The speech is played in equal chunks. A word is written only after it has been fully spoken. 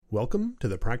Welcome to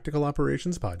the Practical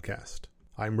Operations Podcast.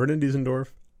 I'm Brendan Diesendorf.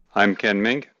 I'm Ken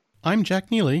Mink. I'm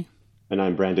Jack Neely. And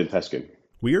I'm Brandon Peskin.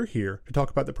 We are here to talk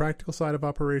about the practical side of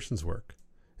operations work.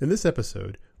 In this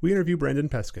episode, we interview Brandon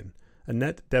Peskin, a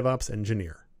net DevOps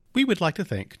engineer. We would like to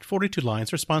thank 42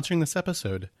 Lines for sponsoring this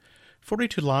episode.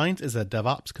 42 Lines is a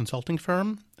DevOps consulting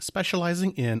firm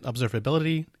specializing in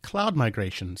observability, cloud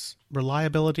migrations,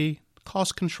 reliability,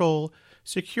 cost control,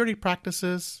 security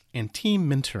practices, and team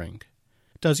mentoring.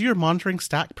 Does your monitoring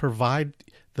stack provide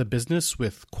the business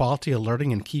with quality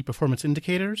alerting and key performance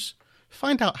indicators?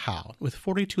 Find out how with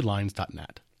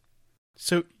 42lines.net.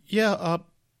 So,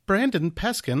 Brandon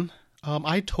Peskin,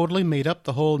 I totally made up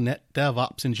the whole net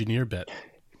DevOps engineer bit.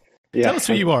 Yeah, Tell us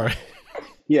who you are.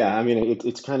 Yeah, I mean,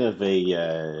 it's kind of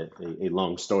a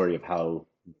long story of how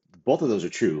both of those are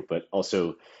true, but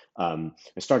also I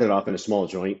started off in a small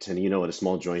joint, and at a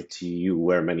small joint, you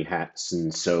wear many hats.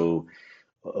 And so,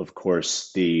 of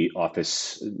course, the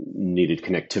office needed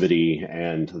connectivity,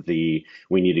 and we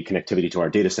needed connectivity to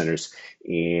our data centers.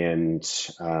 And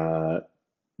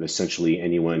essentially,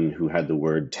 anyone who had the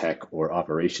word tech or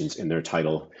operations in their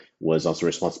title was also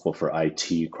responsible for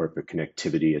IT, corporate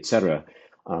connectivity, et cetera.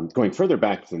 Going further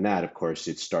back than that, of course,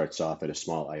 it starts off at a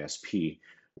small ISP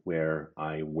where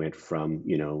I went from,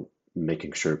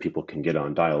 making sure people can get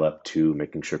on dial-up to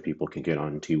making sure people can get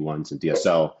on T1s and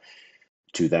DSL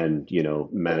to then,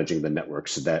 managing the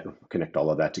networks that connect all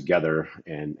of that together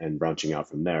and branching out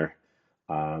from there.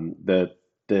 I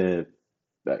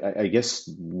guess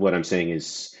what I'm saying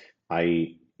is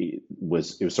it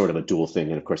was sort of a dual thing.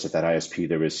 And of course, at that ISP,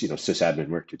 there was, sysadmin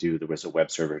work to do. There was a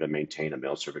web server to maintain, a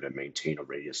mail server to maintain, a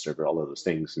radius server, all of those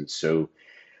things. And so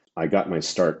I got my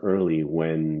start early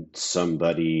when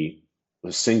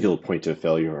a single point of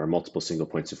failure or multiple single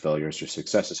points of failures or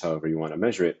successes, however you want to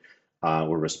measure it,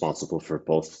 were responsible for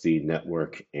both the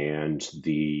network and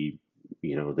the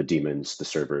daemons, the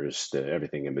servers,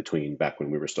 everything in between, back when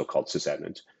we were still called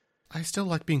sysadmins. I still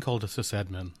like being called a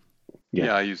sysadmin.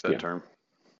 Yeah, I use that term.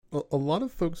 Well, a lot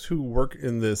of folks who work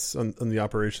in this, on the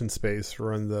operations space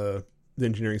or on the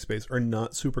engineering space, are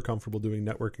not super comfortable doing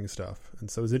networking stuff.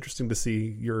 And so it's interesting to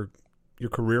see your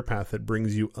career path that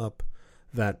brings you up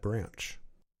that branch.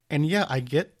 And yeah, I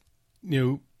get,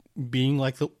 being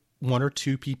like the one or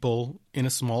two people in a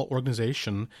small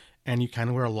organization, and you kind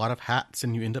of wear a lot of hats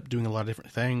and you end up doing a lot of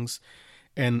different things.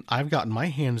 And I've gotten my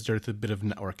hands dirty with a bit of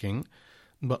networking,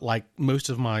 but like most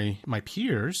of my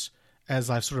peers, as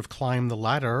I've sort of climbed the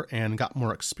ladder and got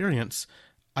more experience,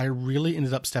 I really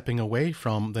ended up stepping away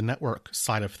from the network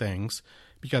side of things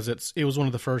because it was one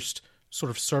of the first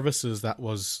sort of services that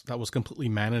was completely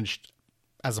managed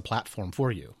as a platform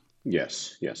for you.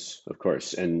 Yes, of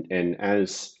course. And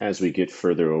as we get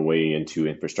further away into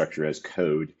infrastructure as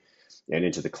code and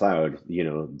into the cloud,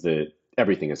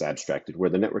 everything is abstracted.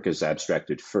 Where the network is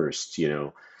abstracted first,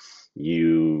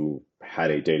 you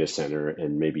had a data center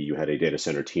and maybe you had a data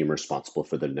center team responsible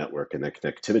for the network and the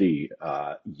connectivity.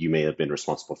 You may have been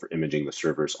responsible for imaging the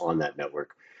servers on that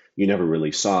network. You never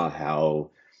really saw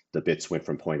how the bits went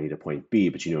from point A to point B,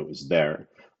 but it was there.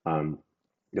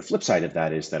 The flip side of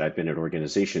that is that I've been at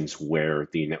organizations where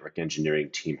the network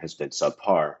engineering team has been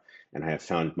subpar, and I have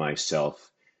found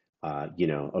myself,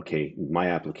 okay, my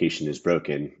application is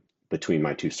broken between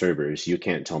my two servers. You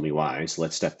can't tell me why, so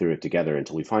let's step through it together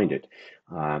until we find it.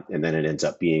 And then it ends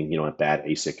up being, a bad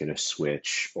ASIC in a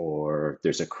switch, or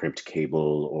there's a crimped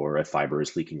cable, or a fiber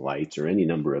is leaking light, or any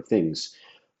number of things.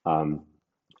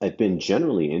 I've been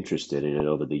generally interested in it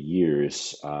over the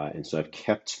years, and so I've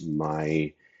kept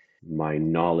my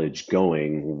knowledge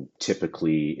going,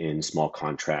 typically in small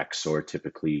contracts or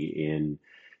typically in,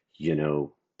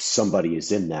 somebody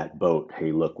is in that boat.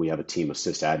 Hey, look, we have a team of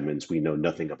sysadmins. We know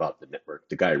nothing about the network.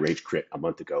 The guy rage quit a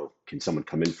month ago. Can someone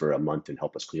come in for a month and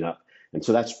help us clean up? And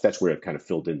so that's where it kind of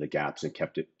filled in the gaps and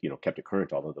kept it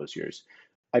current all of those years.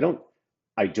 I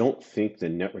don't think the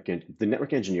network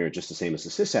engineer, just the same as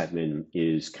the sysadmin,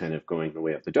 is kind of going the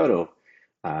way of the dodo.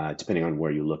 Depending on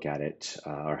where you look at it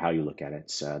or how you look at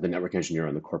it. The network engineer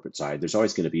on the corporate side, there's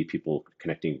always going to be people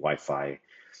connecting Wi-Fi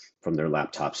from their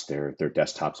laptops, their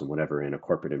desktops, and whatever in a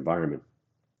corporate environment.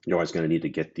 You're always going to need to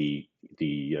get the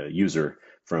user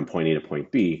from point A to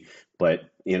point B. But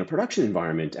in a production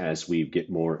environment, as we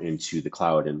get more into the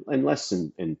cloud and less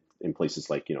in places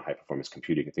like high performance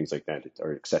computing and things like that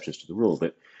are exceptions to the rule.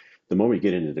 But the more we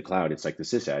get into the cloud, it's like the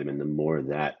sysadmin, the more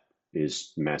that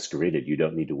is masqueraded. You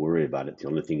don't need to worry about it. The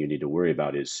only thing you need to worry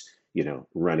about is,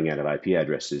 running out of IP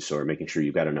addresses or making sure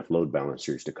you've got enough load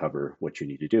balancers to cover what you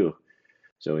need to do.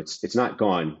 So it's not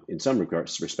gone. In some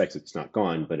respects, it's not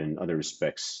gone, but in other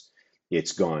respects,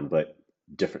 it's gone, but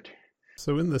different.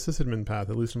 So in the sysadmin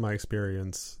path, at least in my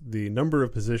experience, the number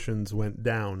of positions went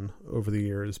down over the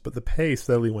years, but the pay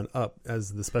steadily went up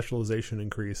as the specialization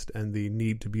increased and the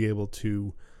need to be able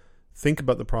to think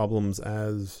about the problems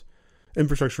as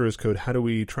infrastructure as code. How do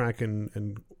we track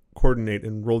and coordinate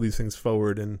and roll these things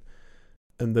forward and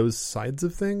those sides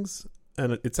of things?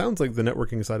 And it sounds like the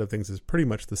networking side of things is pretty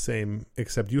much the same,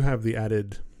 except you have the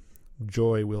added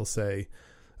joy, we'll say,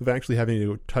 of actually having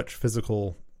to touch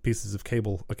physical pieces of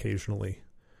cable occasionally.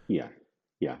 Yeah.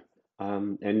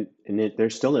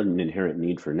 There's still an inherent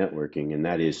need for networking, and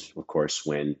that is, of course,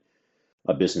 when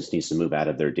a business needs to move out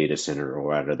of their data center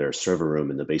or out of their server room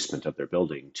in the basement of their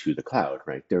building to the cloud,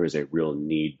 right? There is a real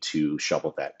need to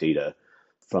shovel that data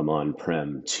from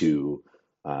on-prem to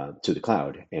the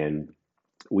cloud. And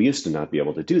we used to not be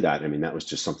able to do that. I mean, that was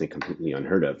just something completely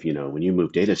unheard of. When you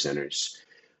move data centers,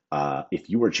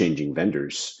 if you were changing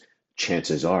vendors,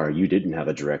 chances are you didn't have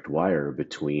a direct wire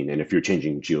between, and if you're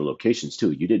changing geolocations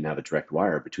too, you didn't have a direct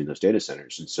wire between those data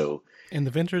centers. And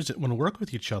the vendors didn't want to work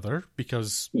with each other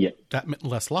because that meant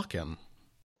less lock-in.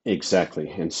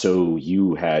 Exactly. And so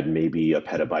you had maybe a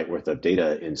petabyte worth of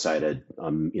data inside of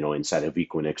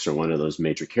Equinix or one of those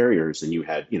major carriers, and you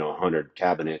had, 100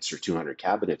 cabinets or 200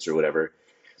 cabinets or whatever.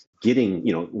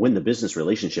 When the business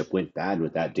relationship went bad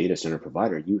with that data center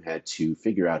provider, you had to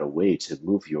figure out a way to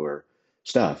move your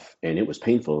stuff, and it was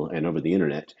painful and over the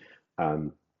internet.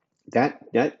 I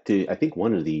think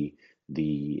one of the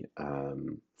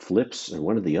flips or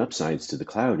one of the upsides to the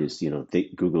cloud is,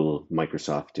 Google,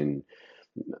 Microsoft, and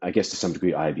I guess to some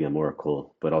degree IBM,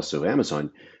 Oracle, but also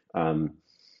Amazon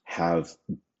have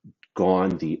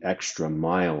gone the extra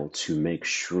mile to make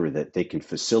sure that they can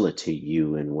facilitate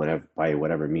you in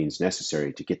whatever means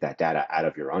necessary to get that data out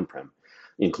of your on-prem,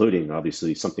 including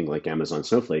obviously something like Amazon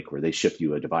Snowflake, where they ship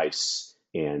you a device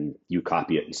and you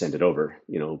copy it and send it over,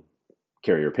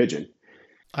 carrier pigeon.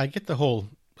 I get the whole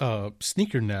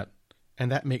sneaker net, and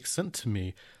that makes sense to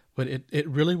me, but it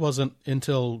really wasn't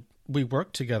until we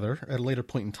worked together at a later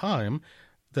point in time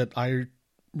that I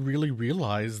really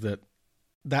realized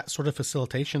that sort of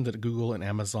facilitation that Google and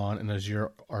Amazon and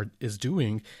Azure is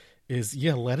doing is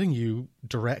letting you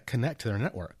direct connect to their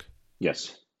network.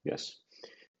 Yes.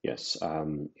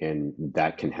 And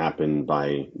that can happen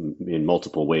in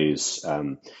multiple ways.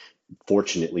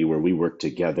 Fortunately, where we worked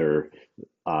together,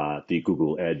 the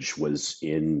Google Edge was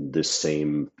either in the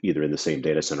same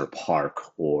data center park,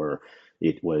 or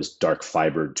it was dark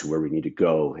fibered to where we need to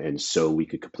go. And so we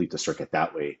could complete the circuit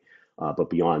that way.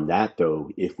 But beyond that, though,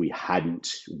 if we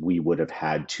hadn't, we would have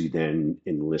had to then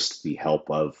enlist the help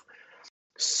of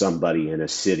somebody in a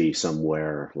city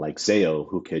somewhere like Zayo,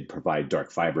 who could provide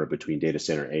dark fiber between data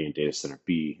center A and data center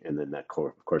B. And then that,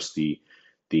 of course, the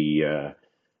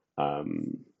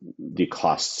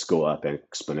costs go up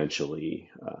exponentially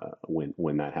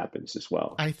when that happens as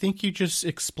well. I think you just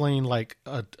explained like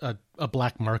a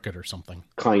black market or something.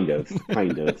 Kind of.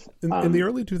 In the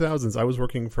early 2000s, I was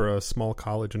working for a small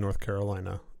college in North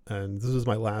Carolina, and this was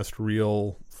my last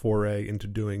real foray into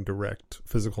doing direct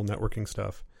physical networking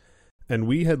stuff. And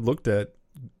we had looked at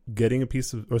getting a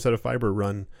set of fiber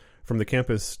run from the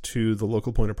campus to the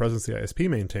local point of presence the ISP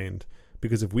maintained,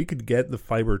 because if we could get the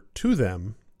fiber to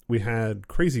them, we had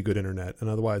crazy good internet, and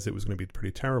otherwise it was going to be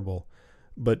pretty terrible.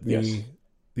 But the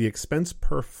expense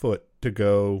per foot to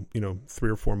go,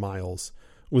 3 or 4 miles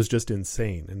was just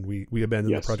insane, and we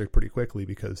abandoned the project pretty quickly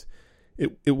because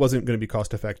it wasn't going to be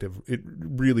cost effective. It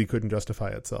really couldn't justify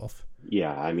itself.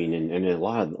 Yeah, I mean, and a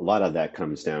lot of that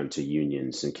comes down to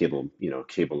unions and cable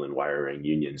and wiring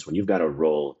unions. When you've got to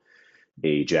roll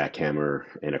a jackhammer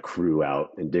and a crew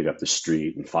out and dig up the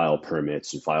street and file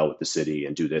permits and file with the city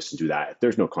and do this and do that, if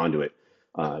there's no conduit,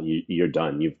 you're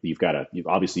done. You've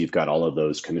got all of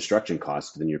those construction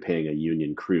costs. Then you're paying a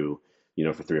union crew,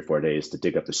 for 3 or 4 days to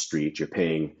dig up the street. You're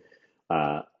paying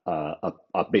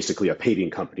basically a paving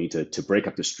company to break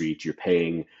up the street. You're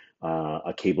paying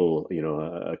a cable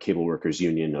workers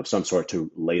union of some sort to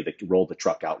roll the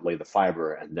truck out, lay the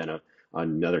fiber, and then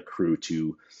another crew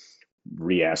to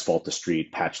re-asphalt the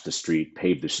street, patch the street,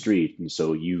 pave the street. And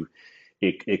so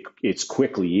it's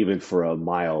quickly, even for a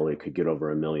mile, it could get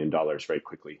over $1 million very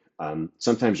quickly.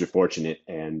 Sometimes you're fortunate,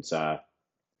 and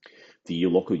the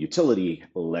local utility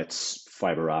lets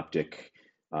fiber optic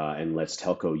and lets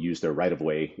telco use their right of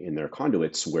way in their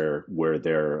conduits where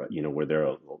their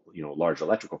large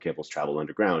electrical cables travel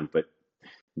underground. But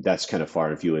that's kind of far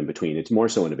and few in between. It's more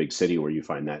so in a big city where you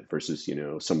find that versus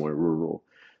somewhere rural.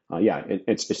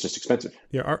 It's just expensive.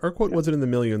 Yeah, our quote wasn't in the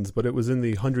millions, but it was in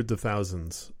the hundreds of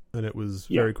thousands, and it was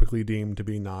very quickly deemed to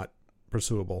be not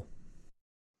pursuable.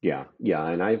 Yeah,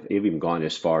 and I've even gone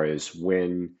as far as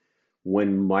when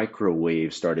when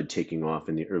microwave started taking off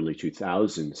in the early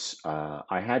 2000s,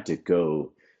 I had to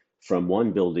go from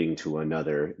one building to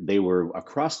another. They were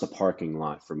across the parking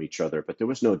lot from each other, but there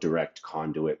was no direct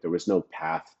conduit. There was no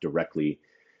path directly,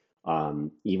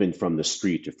 even from the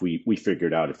street. If we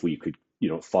figured out if we could,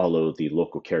 follow the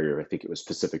local carrier, I think it was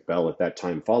Pacific Bell at that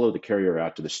time, follow the carrier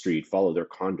out to the street, follow their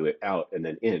conduit out and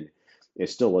then in,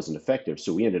 it still wasn't effective.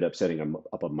 So we ended up setting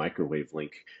up a microwave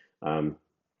link.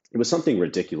 It was something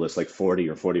ridiculous, like 40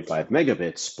 or 45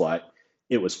 megabits, but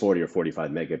it was 40 or 45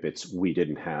 megabits we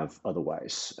didn't have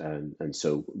otherwise. And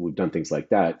so we've done things like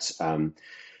that.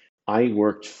 I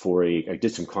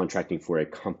did some contracting for a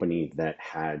company that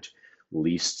had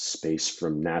leased space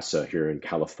from NASA here in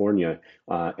California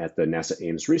at the NASA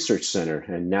Ames Research Center.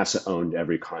 And NASA owned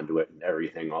every conduit and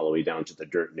everything all the way down to the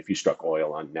dirt. And if you struck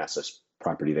oil on NASA's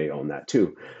property, they own that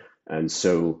too. And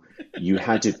so you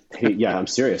had to pay. Yeah, I'm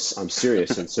serious. And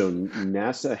so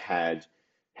NASA had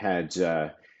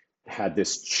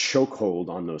this chokehold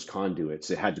on those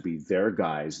conduits. It had to be their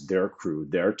guys, their crew,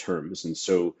 their terms. And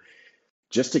so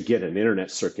just to get an internet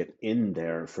circuit in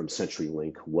there from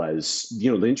CenturyLink was, the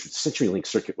CenturyLink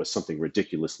circuit was something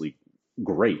ridiculously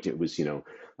great. It was,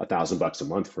 $1,000 a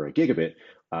month for a gigabit.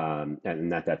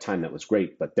 And at that time, that was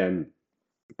great. But then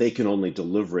they can only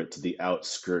deliver it to the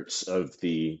outskirts of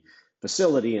the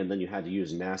facility, and then you had to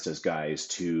use NASA's guys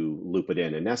to loop it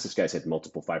in. And NASA's guys had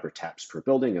multiple fiber taps per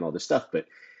building and all this stuff, but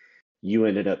you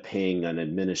ended up paying an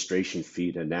administration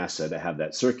fee to NASA to have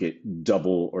that circuit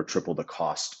double or triple the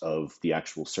cost of the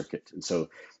actual circuit. And so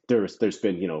there's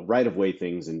been, right-of-way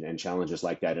things and challenges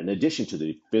like that, in addition to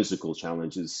the physical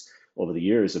challenges over the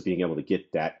years of being able to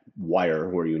get that wire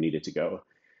where you need it to go.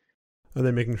 And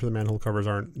then making sure the manhole covers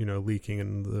aren't, leaking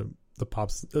and the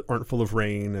pops aren't full of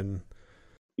rain and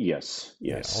yes,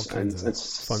 all kinds of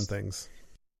fun things.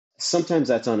 Sometimes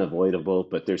that's unavoidable,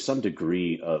 but there's some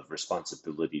degree of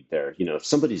responsibility there. If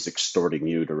somebody's extorting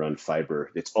you to run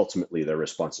fiber, it's ultimately their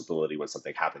responsibility when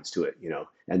something happens to it,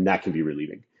 and that can be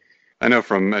relieving. I know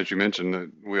from, as you mentioned,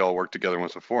 that we all worked together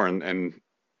once before, and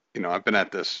I've been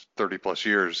at this 30 plus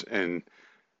years, and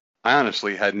I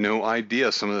honestly had no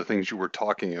idea some of the things you were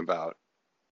talking about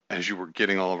as you were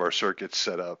getting all of our circuits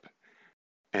set up.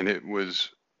 And it was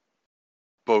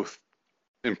both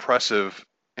impressive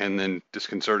and then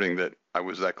disconcerting that I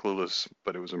was that clueless,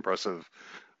 but it was impressive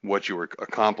what you were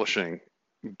accomplishing,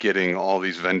 getting all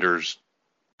these vendors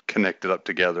connected up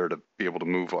together to be able to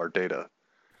move our data.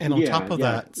 And on top of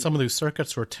that, some of those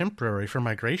circuits were temporary for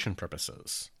migration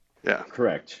purposes. Yeah,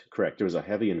 correct. There was a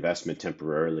heavy investment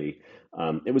temporarily.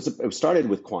 It started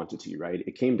with quantity, right?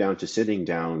 It came down to sitting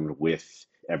down with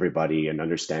everybody and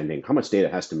understanding how much data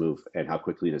has to move and how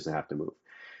quickly does it have to move.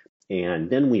 And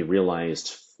then we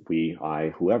realized,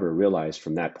 whoever realized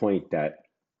from that point that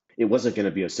it wasn't going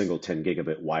to be a single 10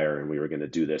 gigabit wire and we were going to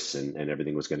do this and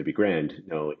everything was going to be grand.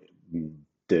 No,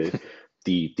 the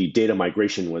data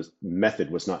migration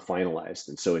method was not finalized.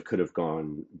 And so it could have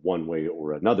gone one way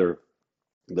or another.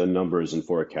 The numbers and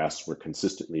forecasts were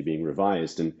consistently being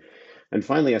revised. And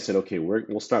finally I said, okay,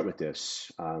 we'll start with this.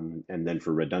 And then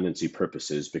for redundancy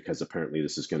purposes, because apparently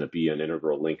this is going to be an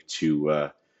integral link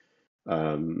to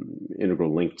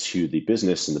the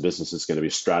business, and the business is going to be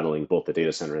straddling both the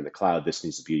data center and the cloud. This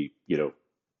needs to be,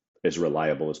 as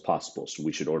reliable as possible. So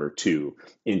we should order two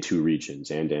in two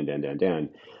regions and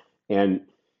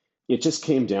it just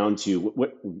came down to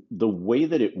the way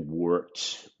that it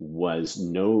worked was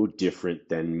no different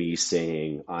than me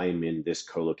saying, I'm in this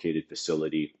co-located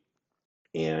facility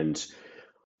and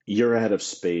you're out of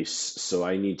space, so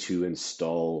I need to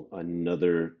install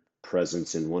another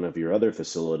presence in one of your other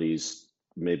facilities,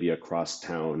 maybe across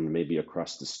town, maybe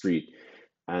across the street.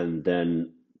 And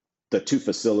then the two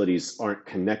facilities aren't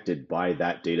connected by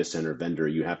that data center vendor.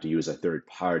 You have to use a third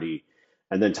party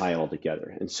and then tie it all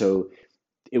together. And so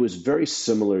it was very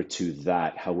similar to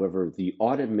that. However, the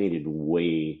automated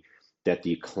way that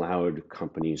the cloud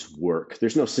companies work,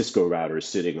 there's no Cisco routers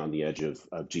sitting on the edge of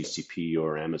GCP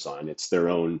or Amazon. It's their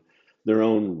own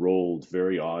rolled,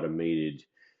 very automated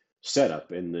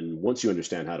setup. And then once you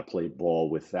understand how to play ball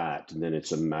with that, and then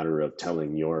it's a matter of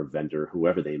telling your vendor,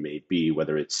 whoever they may be,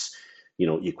 whether it's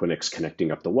Equinix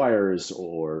connecting up the wires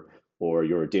or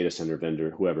your data center vendor,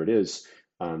 whoever it is,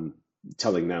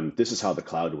 telling them this is how the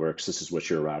cloud works, this is what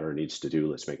your router needs to do,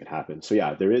 let's make it happen. So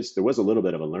yeah, there was a little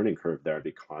bit of a learning curve there,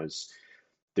 because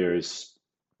there's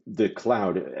the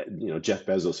cloud, Jeff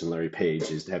Bezos and Larry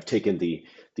Page have taken the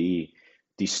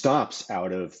stops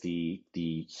out of the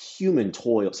human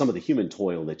toil, some of the human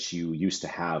toil that you used to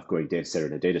have going data center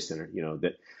to data center,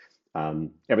 that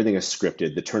Everything is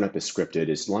scripted. The turnup is scripted.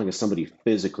 As long as somebody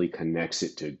physically connects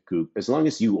it to Google, as long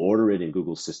as you order it in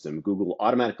Google's system, Google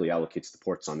automatically allocates the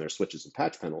ports on their switches and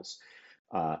patch panels.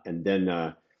 And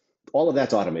then all of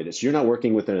that's automated. So you're not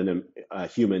working with a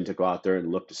human to go out there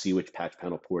and look to see which patch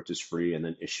panel port is free and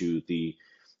then issue the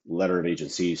letter of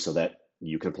agency so that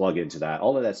you can plug into that.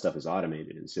 All of that stuff is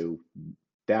automated. And so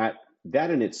that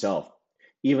in itself,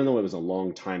 even though it was a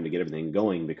long time to get everything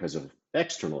going because of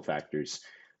external factors,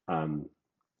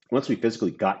 once we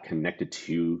physically got connected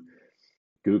to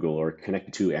Google or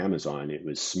connected to Amazon, it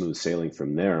was smooth sailing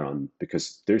from there on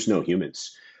because there's no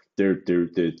humans.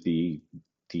 The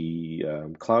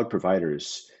cloud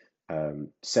providers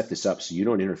set this up so you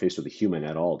don't interface with a human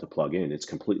at all to plug in. It's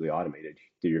completely automated.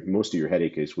 Most of your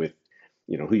headache is with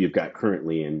who you've got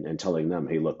currently and telling them,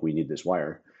 hey, look, we need this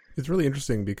wire. It's really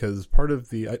interesting because part of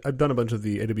I've done a bunch of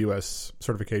the AWS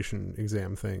certification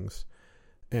exam things.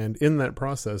 And in that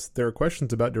process, there are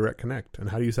questions about Direct Connect and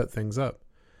how do you set things up.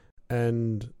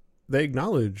 And they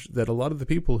acknowledge that a lot of the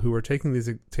people who are taking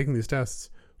these tests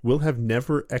will have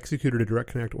never executed a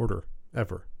Direct Connect order,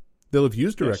 ever. They'll have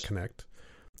used Direct Connect,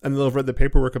 and they'll have read the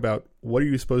paperwork about what are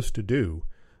you supposed to do.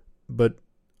 But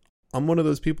I'm one of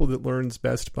those people that learns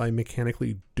best by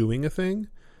mechanically doing a thing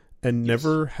and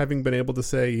never having been able to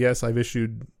say, yes, I've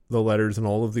issued the letters and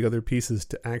all of the other pieces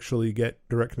to actually get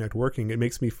Direct Connect working. It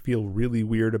makes me feel really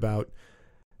weird about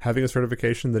having a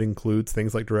certification that includes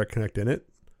things like Direct Connect in it.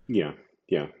 Yeah.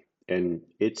 And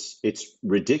it's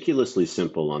ridiculously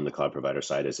simple on the cloud provider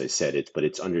side, as I said, but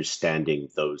it's understanding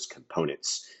those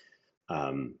components.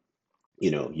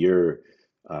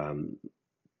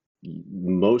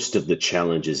 Most of the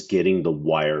challenge is getting the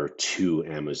wire to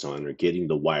Amazon or getting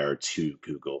the wire to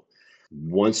Google.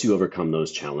 Once you overcome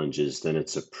those challenges, then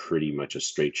it's pretty much a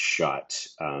straight shot.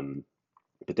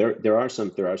 But there are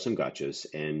some gotchas.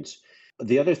 And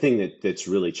the other thing that's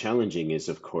really challenging is,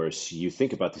 of course, you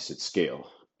think about this at scale.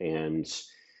 And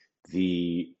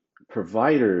the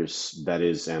providers, that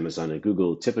is Amazon and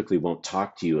Google, typically won't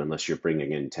talk to you unless you're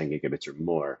bringing in 10 gigabits or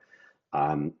more.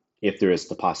 If there is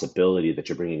the possibility that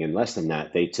you're bringing in less than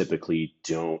that, they typically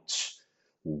don't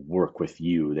work with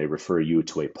you. They refer you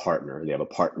to a partner. They have a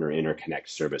partner interconnect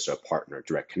service or a partner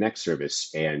direct connect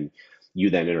service, and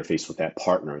you then interface with that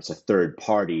partner. It's a third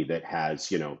party that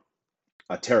has, a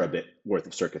terabit worth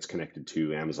of circuits connected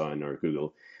to Amazon or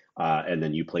Google, and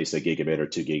then you place a gigabit or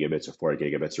 2 gigabits or 4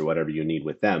 gigabits or whatever you need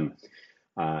with them.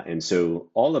 And so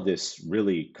all of this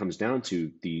really comes down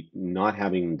to the not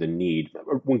having the need.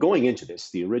 When going into this,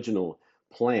 the original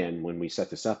plan when we set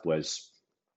this up was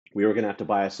we were going to have to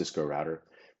buy a Cisco router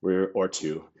or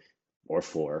 2 or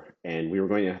 4, and we were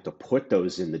going to have to put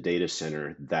those in the data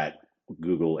center that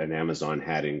Google and Amazon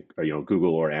had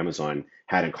Google or Amazon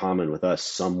had in common with us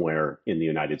somewhere in the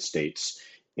United States.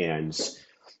 And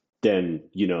then,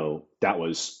 that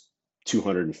was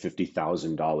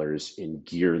 $250,000 in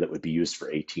gear that would be used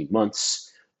for 18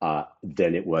 months.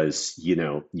 Then it was,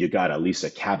 you got at least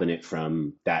a cabinet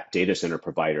from that data center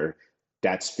provider.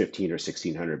 That's $1,500 or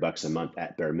 $1,600 a month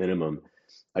at bare minimum,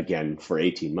 again, for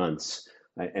 18 months.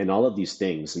 And all of these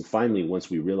things. And finally, once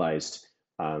we realized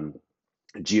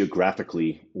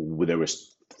geographically, there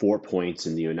was 4 points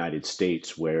in the United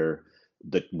States where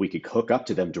we could hook up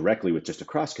to them directly with just a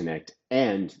cross connect.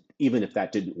 And even if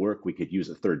that didn't work, we could use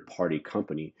a third party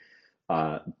company.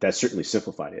 That certainly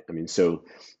simplified it. I mean, so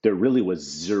there really was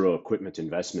zero equipment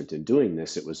investment in doing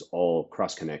this. It was all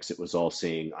cross connects. It was all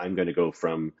saying, I'm going to go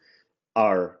from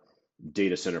our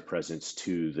data center presence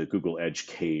to the Google Edge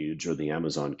cage or the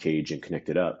Amazon cage and connect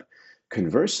it up.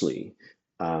 Conversely,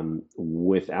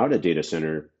 without a data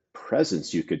center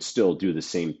presence, you could still do the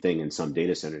same thing in some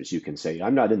data centers. You can say,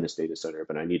 I'm not in this data center,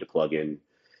 but I need to plug in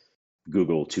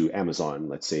Google to Amazon.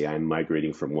 Let's say I'm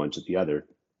migrating from one to the other.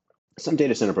 Some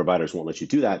data center providers won't let you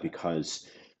do that because,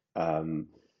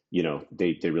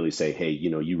 they really say, hey,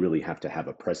 you really have to have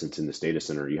a presence in this data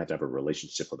center. You have to have a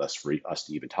relationship with us for us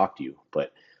to even talk to you.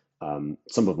 But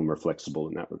some of them are flexible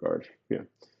in that regard. Yeah.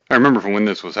 I remember from when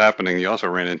this was happening, you also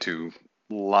ran into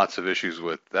lots of issues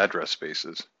with address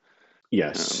spaces.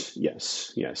 Yes.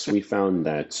 We found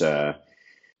that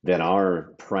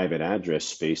our private address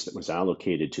space that was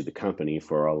allocated to the company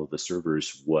for all of the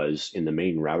servers was in the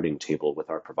main routing table with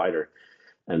our provider.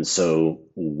 And so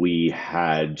we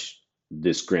had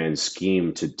this grand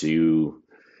scheme to do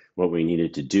what we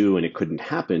needed to do, and it couldn't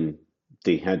happen.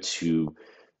 They had to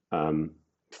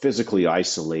physically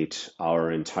isolate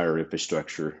our entire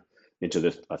infrastructure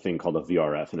into a thing called a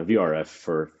VRF. And a VRF,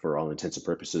 for all intents and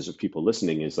purposes of people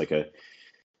listening, is like a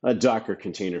Docker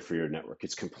container for your network.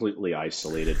 It's completely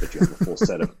isolated, but you have a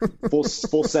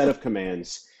full set of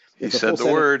commands. You said the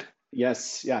word.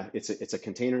 Yes, yeah, it's a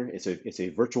container. It's a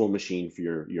virtual machine for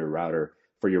your router,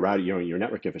 for your router, your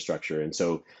network infrastructure. And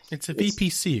so It's a it's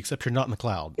VPC, except you're not in the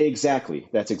cloud. exactly,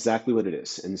 that's exactly what it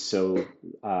is. And so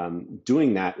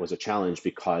doing that was a challenge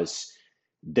because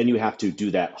then you have to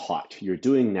do that hot. You're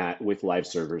doing that with live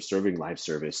servers, serving live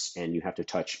service, and you have to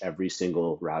touch every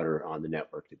single router on the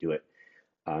network to do it.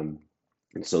 Um,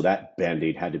 and so that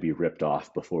Band-Aid had to be ripped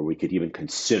off before we could even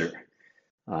consider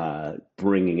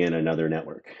bringing in another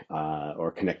network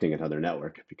or connecting another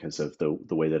network because of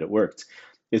the way that it worked.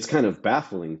 It's kind of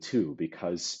baffling too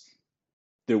because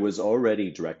there was already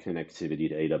direct connectivity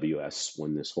to AWS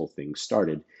when this whole thing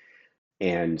started,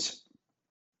 and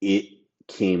it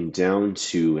came down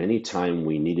to anytime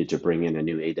we needed to bring in a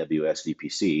new AWS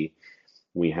VPC,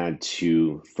 we had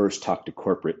to first talk to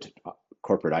corporate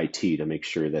IT to make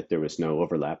sure that there was no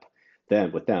overlap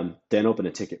then with them, then open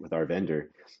a ticket with our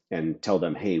vendor and tell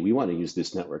them, hey, we want to use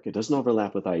this network. It doesn't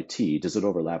overlap with IT. Does it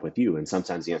overlap with you? And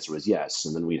sometimes the answer was yes.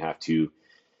 And then we'd have to,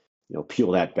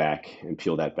 peel that back and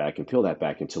peel that back and peel that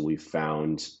back until we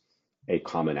found a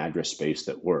common address space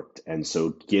that worked. And so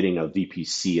getting a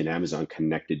VPC in Amazon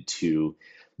connected to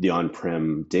the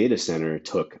on-prem data center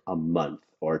took a month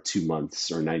or 2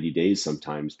 months or 90 days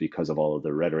sometimes because of all of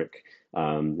the rhetoric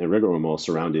and rigmarole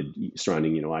surrounding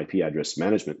IP address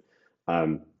management.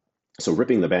 So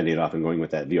ripping the Band-Aid off and going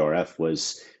with that VRF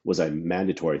was a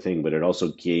mandatory thing, but it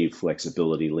also gave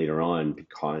flexibility later on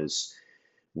because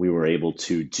we were able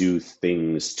to do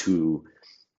things to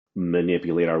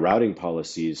manipulate our routing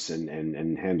policies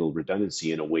and handle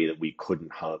redundancy in a way that we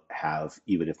couldn't have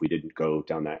even if we didn't go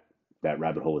down that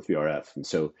rabbit hole with VRF. And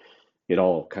so it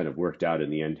all kind of worked out in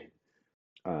the end,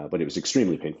 but it was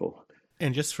extremely painful.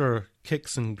 And just for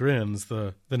kicks and grins,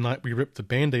 the night we ripped the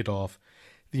Band-Aid off,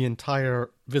 the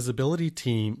entire visibility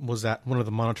team was at one of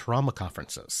the Monotorama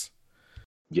conferences.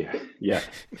 Yeah.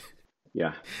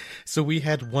 So we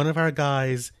had one of our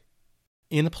guys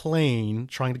in a plane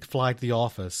trying to fly to the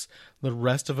office. The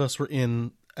rest of us were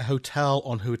in a hotel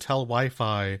on hotel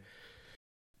Wi-Fi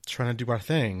trying to do our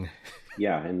thing.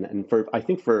 Yeah, and I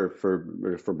think for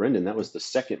Brendan, that was the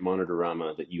second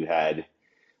Monotorama that you had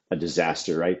a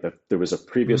disaster, right? There was a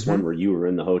previous one where you were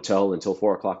in the hotel until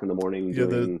 4:00 in the morning. Yeah,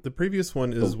 the previous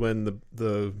one is when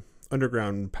the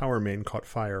underground power main caught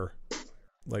fire,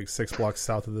 like 6 blocks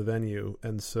south of the venue,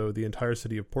 and so the entire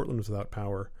city of Portland was without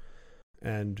power.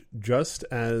 And just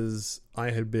as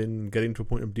I had been getting to a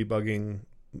point of debugging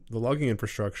the logging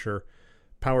infrastructure,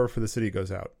 power for the city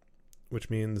goes out, which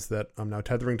means that I'm now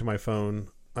tethering to my phone.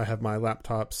 I have my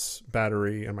laptop's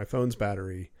battery and my phone's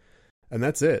battery, and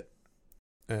that's it.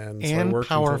 And so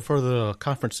power for the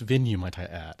conference venue, might I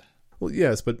add. Well,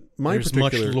 yes, but there's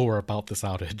much lore about this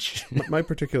outage. my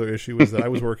particular issue was that I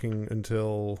was working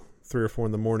until 3 or 4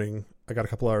 in the morning. I got a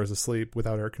couple hours of sleep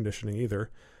without air conditioning either.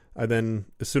 I then,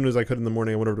 as soon as I could in the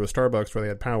morning, I went over to a Starbucks where they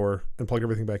had power and plugged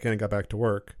everything back in and got back to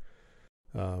work.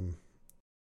 And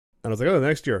I was like, oh,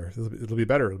 next year, it'll be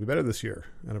better. It'll be better this year.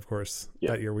 And of course,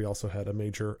 that year we also had a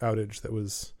major outage that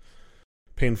was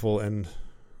painful. And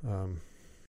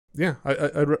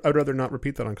I'd rather not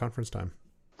repeat that on conference time.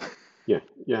 Yeah,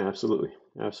 absolutely.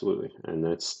 And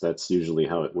that's usually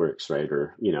how it works, right?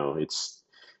 Or,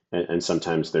 and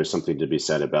sometimes there's something to be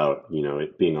said about,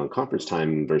 it being on conference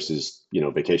time versus,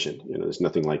 vacation. There's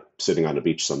nothing like sitting on a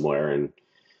beach somewhere and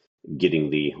getting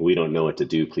the "we don't know what to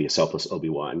do, please help us,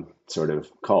 Obi-Wan" sort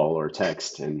of call or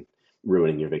text and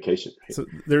ruining your vacation. Right? So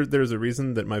there's a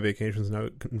reason that my vacations now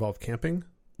involve camping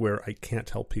where I can't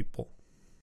help people.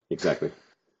 Exactly.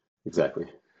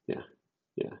 Yeah.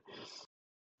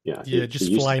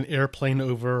 Just fly an airplane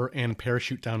over and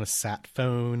parachute down a sat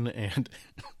phone and...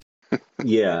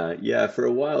 Yeah. For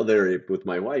a while there with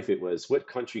my wife, it was, what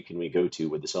country can we go to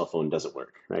where the cell phone doesn't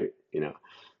work, right? Yeah.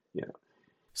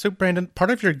 So, Brandon,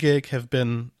 part of your gig have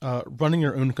been running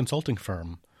your own consulting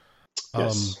firm.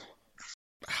 Yes.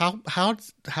 How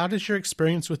does your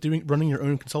experience with running your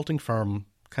own consulting firm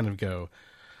kind of go?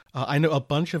 I know a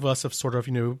bunch of us have sort of,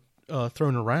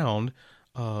 thrown around,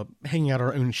 hanging out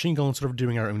our own shingle and sort of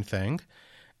doing our own thing.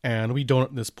 And we don't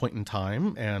at this point in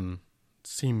time, and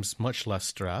seems much less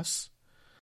stress.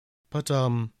 But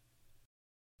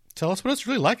tell us what it's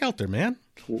really like out there, man.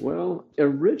 Well,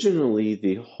 originally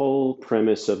the whole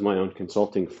premise of my own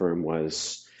consulting firm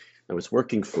was I was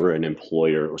working for an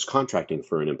employer, I was contracting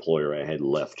for an employer I had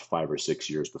left 5 or 6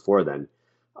 years before then.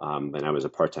 And I was a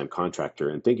part-time contractor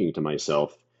and thinking to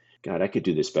myself, God, I could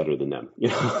do this better than them.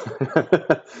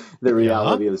 The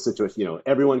reality of the situation,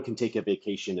 everyone can take a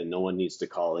vacation and no one needs to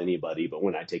call anybody. But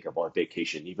when I take a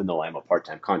vacation, even though I'm a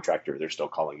part-time contractor, they're still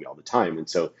calling me all the time. And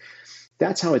so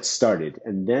that's how it started.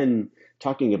 And then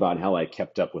talking about how I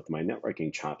kept up with my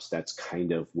networking chops, that's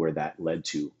kind of where that led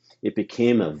to. It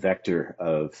became a vector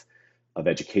of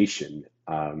education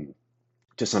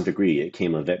to some degree. It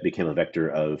became a vector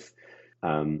of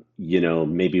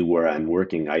maybe where I'm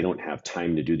working, I don't have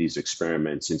time to do these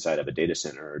experiments inside of a data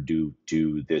center, or do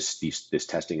this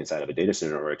testing inside of a data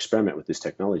center, or experiment with this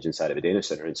technology inside of a data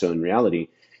center. And so in reality,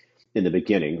 in the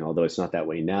beginning, although it's not that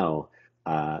way now,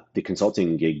 the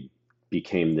consulting gig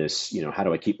became this, how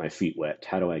do I keep my feet wet?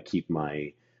 How do I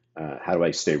how do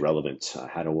I stay relevant?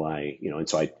 How do I, and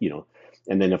so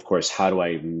and then of course, how do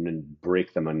I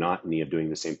break the monotony of doing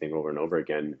the same thing over and over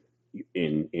again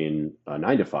in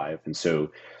 9 to 5? And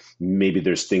so maybe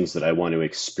there's things that I want to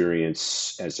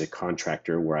experience as a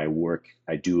contractor where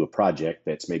I do a project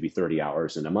that's maybe 30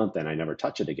 hours in a month and I never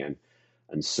touch it again.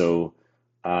 And so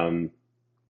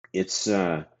it's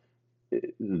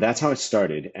that's how it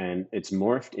started, and it's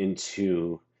morphed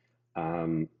into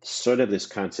sort of this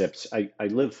concept. I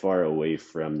live far away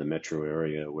from the metro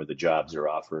area where the jobs are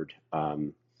offered,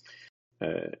 and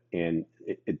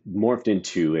it morphed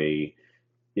into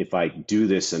if I do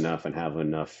this enough and have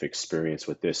enough experience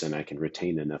with this and I can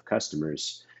retain enough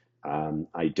customers,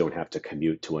 I don't have to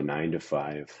commute to a 9 to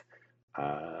 5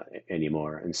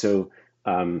 anymore. And so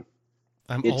I'm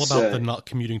all about the not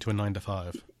commuting to a 9 to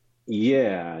 5.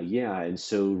 Yeah. And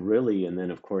so really, and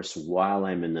then of course, while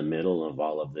I'm in the middle of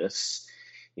all of this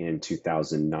in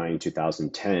 2009,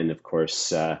 2010, of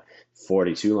course,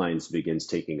 42 Lines begins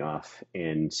taking off.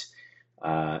 And,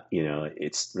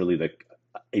 it's really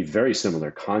a very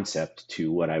similar concept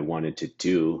to what I wanted to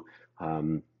do.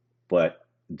 But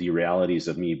the realities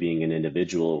of me being an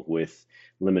individual with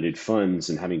limited funds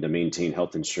and having to maintain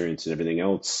health insurance and everything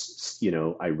else,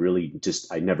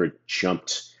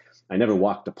 I never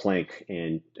walked the plank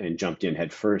and jumped in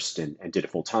head first and did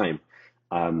it full time.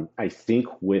 I think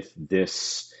with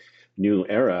this new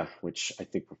era, which I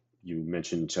think you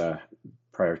mentioned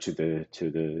prior to the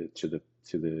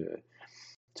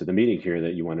meeting here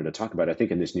that you wanted to talk about, I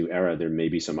think in this new era there may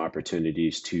be some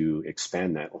opportunities to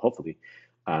expand that, well, hopefully.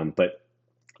 But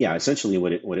yeah, essentially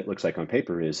what it looks like on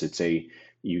paper is I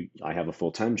have a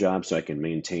full-time job so I can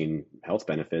maintain health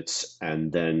benefits, and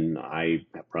then I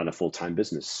run a full-time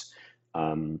business.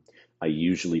 I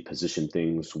usually position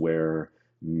things where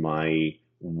my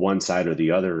one side or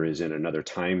the other is in another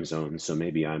time zone. So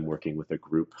maybe I'm working with a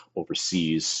group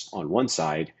overseas on one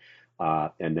side,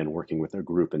 and then working with a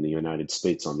group in the United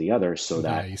States on the other, so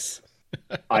that Nice.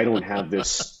 I don't have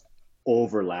this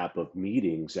overlap of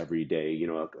meetings every day.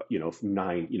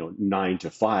 9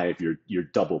 to 5, you're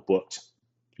double booked.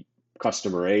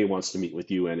 Customer A wants to meet with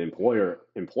you, and employer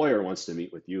wants to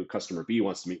meet with you. Customer B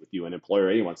wants to meet with you, and employer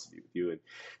A wants to meet with you, and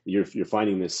you're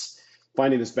finding this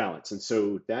balance. And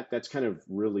so that's kind of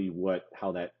really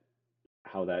how that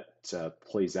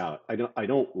plays out. I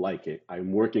don't like it.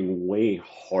 I'm working way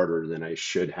harder than I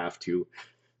should have to,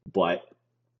 but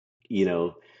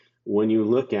when you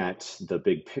look at the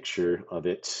big picture of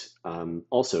it,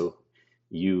 also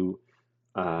you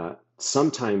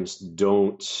sometimes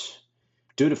don't.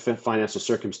 Due to financial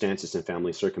circumstances and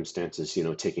family circumstances,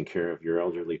 taking care of your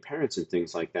elderly parents and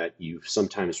things like that, you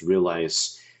sometimes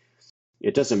realize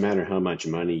it doesn't matter how much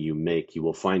money you make, you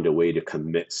will find a way to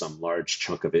commit some large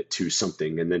chunk of it to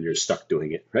something, and then you're stuck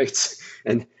doing it, right?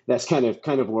 And that's kind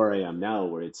of where I am now,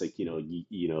 where it's like,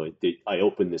 I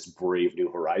open this brave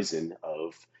new horizon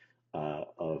of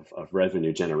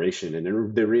revenue generation,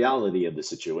 and the reality of the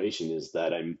situation is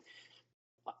that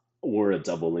we're a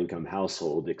double income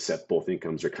household, except both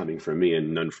incomes are coming from me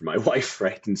and none from my wife,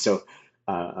 right? And so,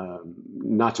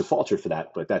 not to falter for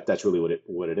that, but that's really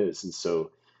what it is. And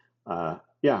so,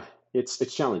 yeah, it's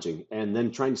challenging. And then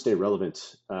trying to stay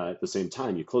relevant at the same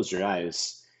time. You close your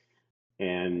eyes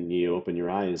and you open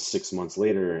your eyes 6 months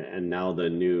later, and now the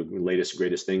new latest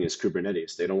greatest thing is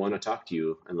Kubernetes. They don't want to talk to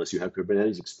you unless you have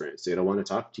Kubernetes experience. They don't want to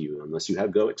talk to you unless you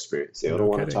have Go experience. They don't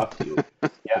want to talk to you.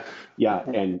 Yeah,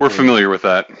 and we're familiar with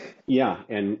that. Yeah,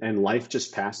 and life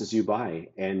just passes you by,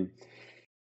 and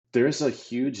there's a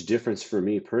huge difference for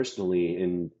me personally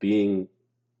in being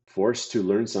forced to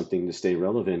learn something to stay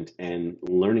relevant, and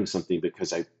learning something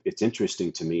because it's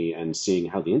interesting to me, and seeing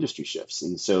how the industry shifts.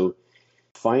 And so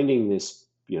finding this,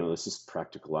 this is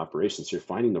practical operations. You're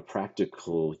finding the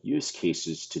practical use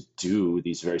cases to do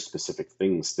these very specific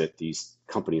things that these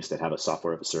companies that have a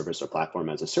software as a service or platform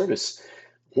as a service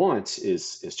want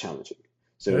is challenging.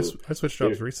 So I switched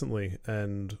jobs recently,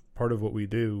 and part of what we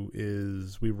do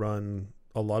is we run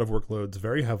a lot of workloads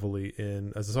very heavily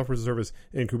as a software as a service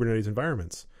in Kubernetes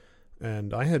environments.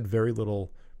 And I had very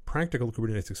little practical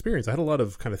Kubernetes experience. I had a lot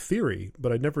of kind of theory,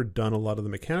 but I'd never done a lot of the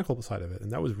mechanical side of it.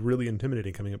 And that was really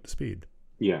intimidating coming up to speed.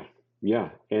 Yeah, yeah.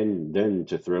 And then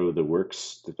to throw the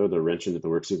wrench into the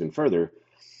works even further,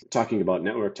 talking about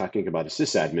network, talking about a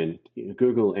sysadmin,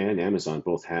 Google and Amazon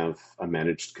both have a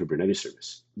managed Kubernetes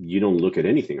service. You don't look at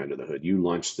anything under the hood. You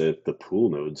launch the pool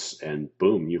nodes and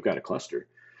boom, you've got a cluster.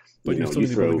 But you still need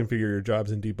to be able to configure your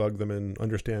jobs and debug them and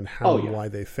understand how and why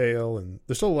they fail. And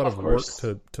there's still a lot of work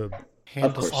to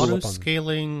handle auto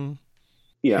scaling,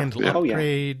 handle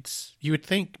upgrades. You would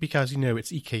think because,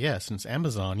 it's EKS and it's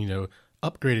Amazon,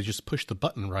 upgrade is just push the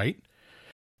button, right?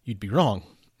 You'd be wrong.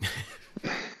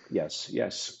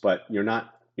 Yes. But you're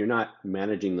not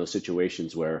managing those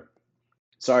situations where,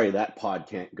 sorry, that pod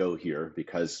can't go here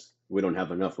because we don't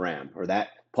have enough RAM, or that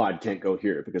pod can't go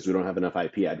here because we don't have enough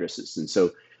IP addresses. And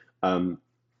so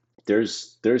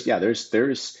there's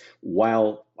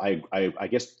while I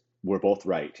guess we're both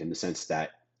right in the sense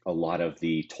that a lot of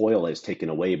the toil is taken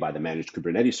away by the managed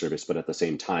Kubernetes service, but at the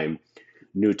same time,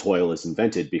 new toil is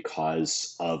invented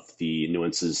because of the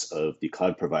nuances of the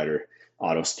cloud provider,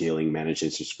 auto scaling, managed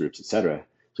instance groups, etc.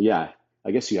 So yeah,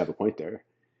 I guess you have a point there.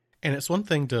 And it's one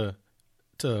thing to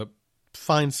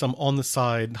find some on the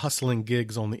side hustling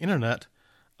gigs on the internet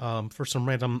for some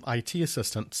random IT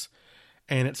assistance.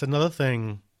 And it's another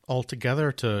thing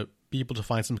altogether to be able to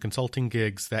find some consulting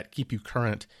gigs that keep you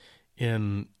current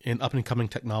in up and coming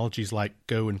technologies like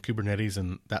Go and Kubernetes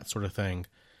and that sort of thing.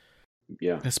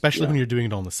 Yeah. Especially when you're doing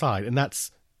it on the side. And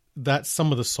that's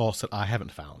some of the sauce that I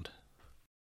haven't found.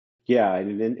 Yeah,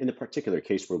 and in a particular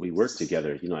case where we worked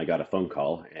together, I got a phone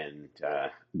call and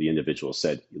the individual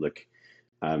said, look,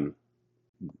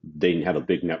 they have a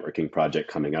big networking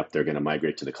project coming up. They're going to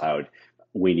migrate to the cloud.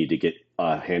 We need to get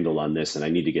a handle on this, and I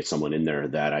need to get someone in there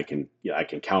that I can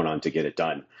count on to get it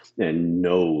done and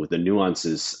know the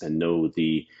nuances and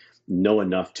know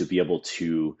enough to be able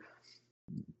to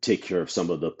take care of some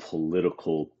of the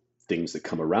political things that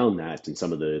come around that and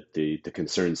some of the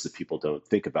concerns that people don't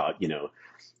think about.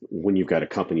 When you've got a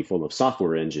company full of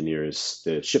software engineers,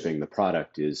 the shipping the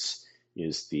product is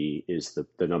the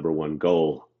number one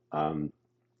goal. And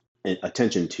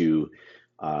attention to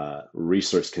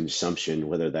resource consumption,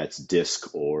 whether that's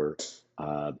disk or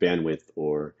bandwidth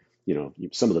or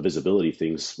some of the visibility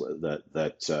things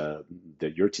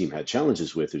that your team had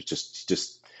challenges with, is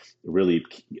just really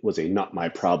was a not my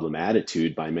problem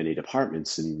attitude by many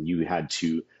departments, and you had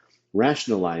to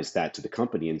rationalize that to the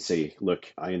company and say,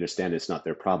 look, I understand it's not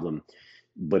their problem,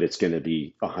 but it's going to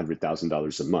be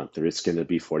 $100,000 a month, or it's going to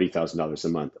be $40,000 a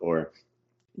month, or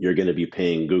you're going to be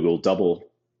paying Google double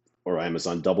or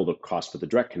Amazon double the cost for the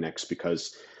direct connects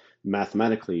because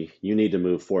mathematically you need to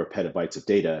move 4 petabytes of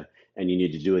data and you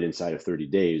need to do it inside of 30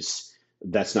 days.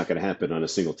 That's not going to happen on a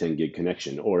single 10 gig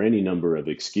connection, or any number of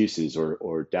excuses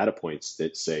or data points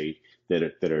that say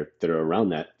that are around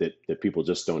that people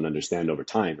just don't understand over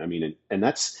time. I mean, and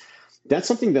that's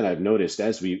something that I've noticed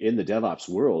as we in the DevOps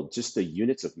world, just the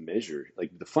units of measure,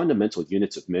 like the fundamental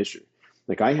units of measure.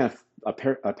 Like I have a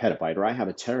petabyte or I have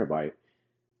a terabyte.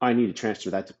 I need to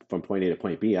transfer that from point A to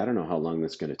point B. I don't know how long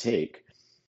that's going to take.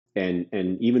 And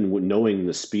even knowing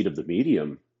the speed of the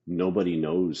medium, nobody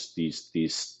knows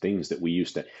these things that we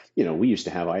used to, we used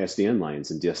to have ISDN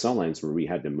lines and DSL lines where we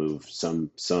had to move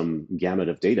some gamut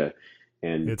of data,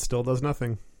 and it still does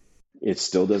nothing. It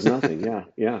still does nothing.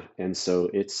 Yeah. And so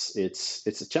it's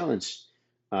a challenge,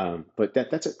 but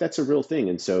that's a real thing.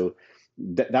 And so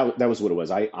that was what it was.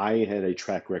 I had a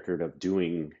track record of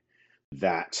doing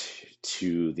that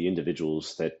to the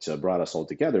individuals that brought us all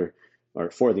together, or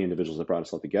for the individuals that brought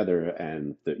us all together,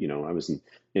 and I was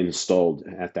installed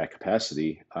at that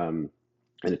capacity, and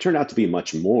it turned out to be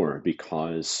much more,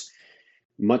 because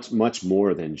much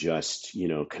more than just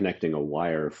connecting a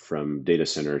wire from data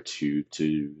center to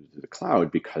the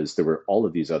cloud, because there were all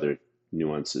of these other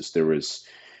nuances. There was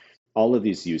all of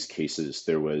these use cases.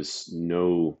 There was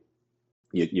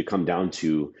you come down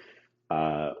to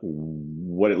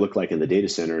what it looked like in the data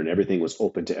center, and everything was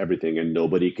open to everything, and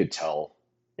nobody could tell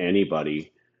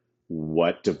anybody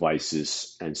what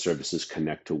devices and services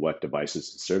connect to what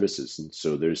devices and services. And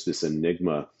so there's this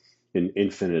enigma, an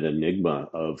infinite enigma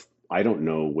of, I don't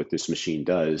know what this machine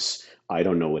does. I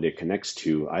don't know what it connects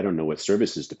to. I don't know what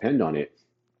services depend on it.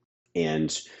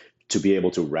 And to be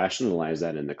able to rationalize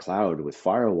that in the cloud with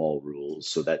firewall rules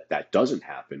so that that doesn't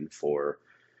happen for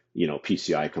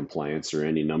PCI compliance or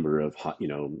any number of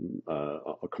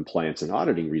compliance and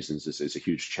auditing reasons is a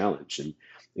huge challenge.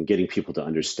 And getting people to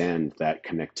understand that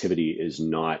connectivity is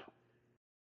not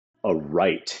a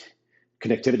right.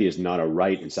 Connectivity is not a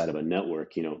right inside of a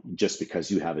network. Just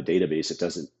because you have a database, it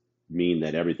doesn't mean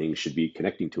that everything should be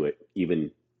connecting to it.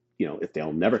 Even if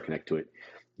they'll never connect to it,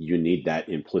 you need that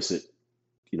implicit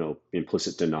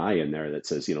deny in there that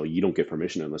says, you don't get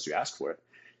permission unless you ask for it.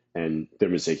 And there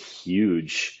was a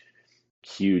huge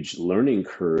learning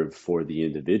curve for the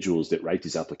individuals that write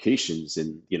these applications.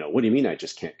 And, what do you mean I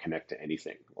just can't connect to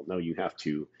anything? Well, no,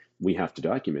 we have to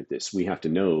document this. We have to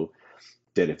know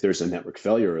that if there's a network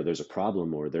failure or there's a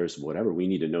problem or there's whatever, we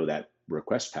need to know that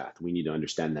request path. We need to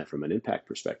understand that from an impact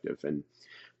perspective. And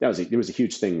there was a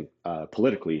huge thing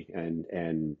politically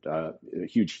and a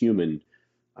huge human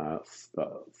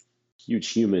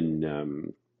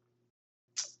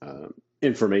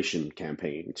information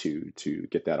campaign to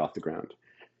get that off the ground.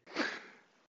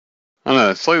 On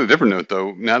a slightly different note,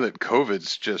 though, now that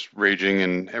COVID's just raging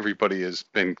and everybody has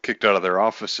been kicked out of their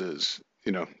offices,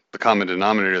 the common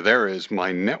denominator there is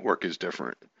my network is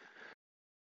different.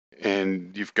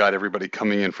 And you've got everybody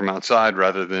coming in from outside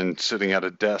rather than sitting at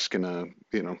a desk in a,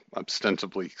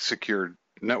 ostensibly secured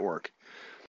network.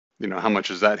 How much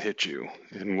has that hit you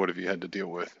and what have you had to deal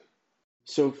with?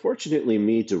 So fortunately,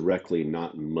 me directly,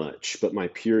 not much, but my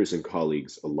peers and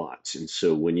colleagues a lot. And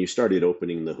so when you started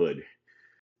opening the hood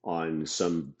on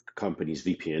some companies'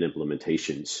 VPN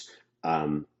implementations,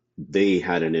 they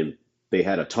had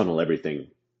a tunnel everything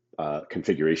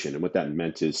configuration. And what that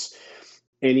meant is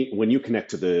when you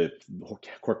connect to the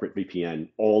corporate VPN,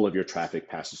 all of your traffic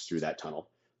passes through that tunnel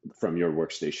from your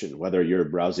workstation. Whether you're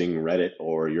browsing Reddit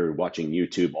or you're watching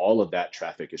YouTube, all of that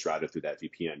traffic is routed through that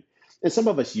VPN. And some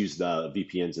of us use the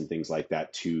VPNs and things like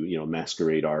that to,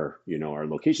 masquerade our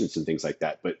locations and things like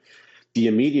that. But the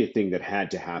immediate thing that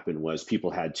had to happen was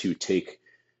people had to take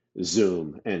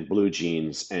Zoom and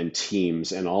BlueJeans and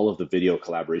Teams and all of the video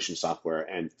collaboration software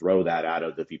and throw that out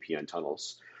of the VPN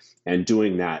tunnels. And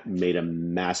doing that made a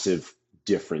massive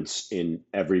difference in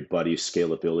everybody's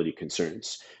scalability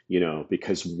concerns,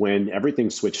 because when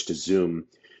everything switched to Zoom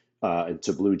and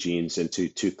to BlueJeans and to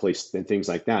Toothpaste and things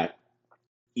like that,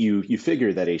 you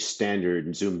figure that a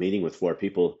standard Zoom meeting with 4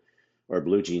 people or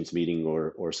BlueJeans meeting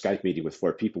or Skype meeting with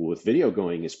 4 people with video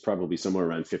going is probably somewhere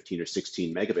around 15 or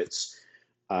 16 megabits.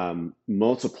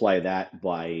 Multiply that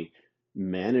by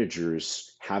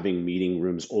managers having meeting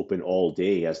rooms open all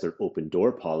day as their open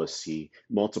door policy,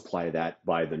 multiply that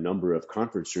by the number of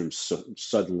conference rooms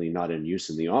suddenly not in use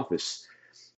in the office,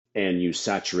 and you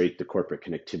saturate the corporate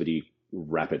connectivity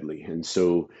rapidly. And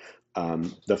so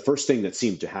the first thing that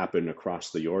seemed to happen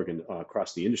across the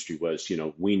industry was,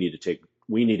 we need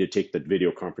to take the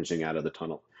video conferencing out of the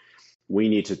tunnel.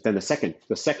 Then the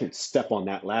second step on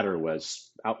that ladder was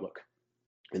Outlook.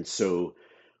 And so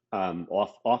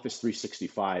Office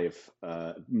 365,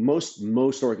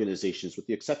 most organizations, with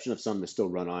the exception of some that still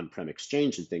run on-prem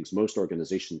Exchange and things, most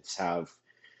organizations have,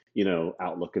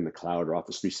 Outlook in the cloud or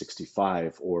Office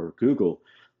 365 or Google.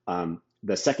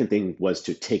 The second thing was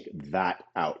to take that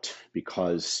out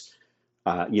because,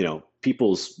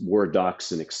 people's Word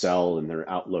docs and Excel and their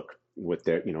Outlook with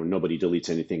their, nobody deletes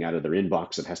anything out of their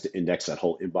inbox. It has to index that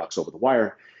whole inbox over the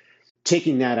wire.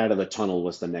 Taking that out of the tunnel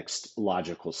was the next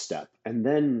logical step. And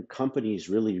then companies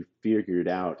really figured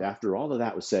out, after all of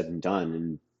that was said and done,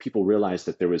 and people realized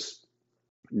that there was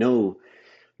no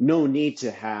need to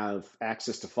have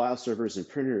access to file servers and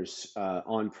printers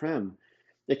on-prem,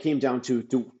 it came down to,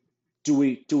 do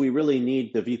we really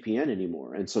need the VPN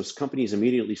anymore? And so companies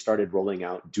immediately started rolling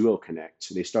out Duo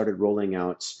Connect. They started rolling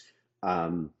out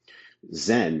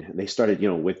Zen. They started,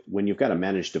 when you've got a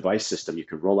managed device system, you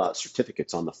can roll out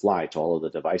certificates on the fly to all of the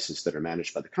devices that are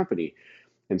managed by the company.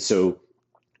 And so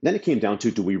then it came down to,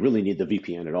 do we really need the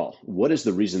VPN at all? What is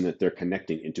the reason that they're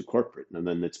connecting into corporate? And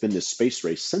then it's been this space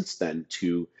race since then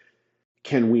to,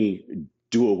 can we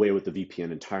do away with the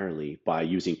VPN entirely by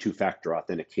using 2-factor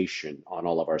authentication on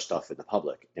all of our stuff in the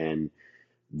public? And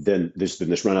then there's been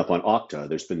this run up on Okta,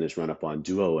 there's been this run up on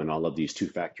Duo and all of these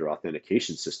 2-factor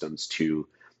authentication systems to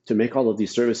make all of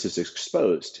these services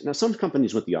exposed. Now, some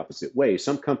companies went the opposite way.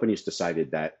 Some companies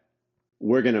decided that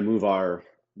we're going to move our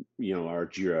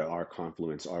Jira, our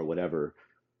Confluence, our whatever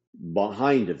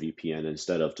behind a VPN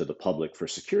instead of to the public for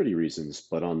security reasons.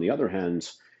 But on the other hand,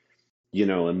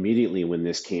 immediately when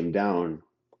this came down,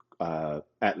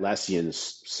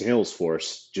 Atlassian's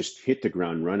Salesforce just hit the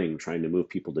ground running, trying to move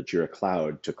people to Jira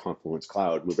Cloud, to Confluence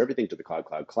Cloud, move everything to the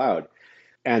cloud.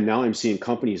 And now I'm seeing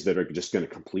companies that are just going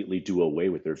to completely do away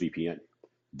with their VPN.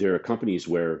 There are companies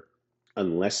where,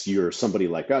 unless you're somebody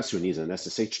like us who needs an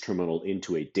SSH terminal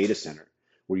into a data center,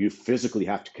 where you physically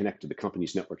have to connect to the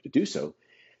company's network to do so,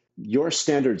 your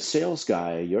standard sales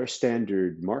guy, your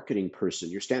standard marketing person,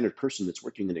 your standard person that's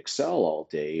working in Excel all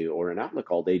day or in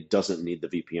Outlook all day doesn't need the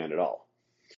VPN at all.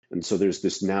 And so there's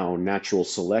this now natural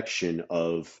selection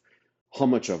of how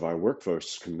much of our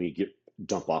workforce can we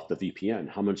dump off the VPN?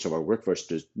 How much of our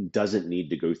workforce doesn't need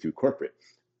to go through corporate?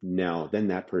 Now, then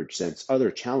that presents other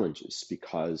challenges,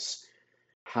 because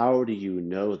how do you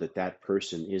know that that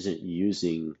person isn't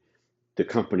using the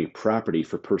company property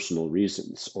for personal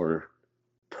reasons or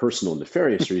personal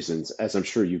nefarious reasons, as I'm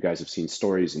sure you guys have seen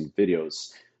stories and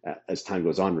videos as time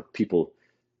goes on, where people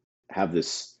have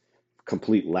this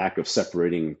complete lack of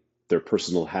separating their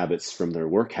personal habits from their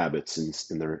work habits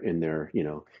in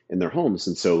their homes.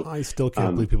 And so I still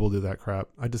can't believe people do that crap.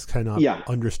 I just cannot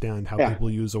understand how people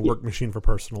use a work machine for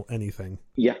personal anything.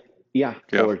 Yeah.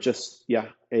 Or just,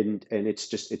 and it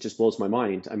just blows my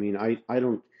mind. I mean, I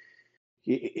don't,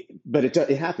 but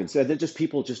it happens. They're just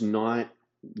people just not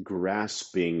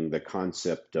grasping the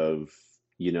concept of,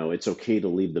 it's okay to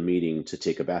leave the meeting to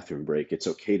take a bathroom break. It's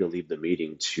okay to leave the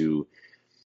meeting to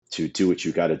do what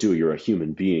you got to do. You're a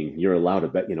human being. You're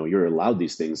allowed you're allowed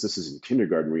these things. This isn't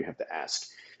kindergarten where you have to ask.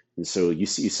 And so you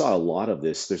saw a lot of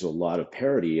this. There's a lot of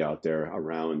parody out there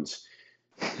around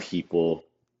people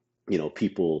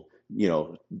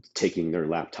taking their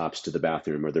laptops to the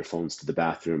bathroom or their phones to the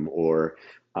bathroom, or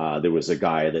there was a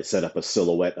guy that set up a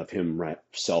silhouette of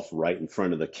himself right in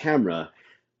front of the camera,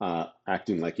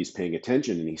 acting like he's paying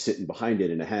attention, and he's sitting behind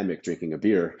it in a hammock drinking a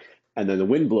beer. And then the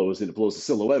wind blows and it blows the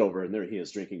silhouette over, and there he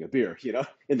is drinking a beer,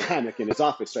 in the hammock in his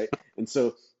office, right? And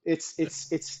so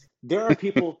there are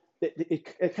people that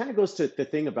it kind of goes to the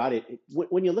thing about it.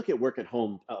 When you look at work at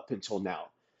home up until now,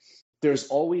 there's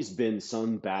always been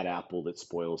some bad apple that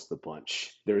spoils the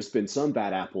bunch. There's been some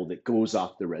bad apple that goes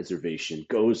off the reservation,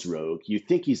 goes rogue. You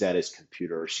think he's at his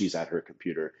computer or she's at her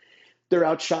computer. They're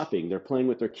out shopping. They're playing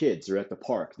with their kids. They're at the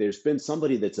park. There's been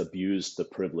somebody that's abused the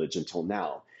privilege until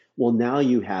now. Well, now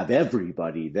you have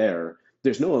everybody there.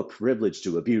 There's no privilege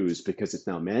to abuse because it's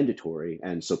now mandatory.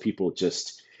 And so people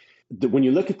just, when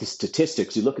you look at the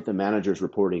statistics, you look at the managers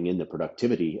reporting in the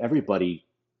productivity,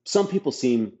 some people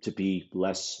seem to be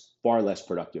far less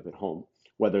productive at home,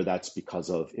 whether that's because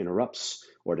of interrupts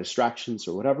or distractions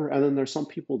or whatever. And then there's some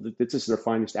people that this is their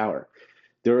finest hour.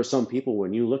 There are some people,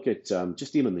 when you look at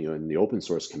just even in the open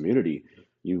source community,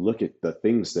 you look at the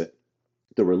things that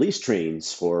the release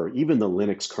trains for even the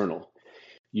Linux kernel.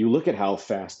 You look at how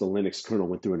fast the Linux kernel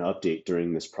went through an update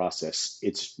during this process.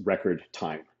 It's record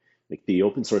time. Like, the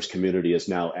open source community is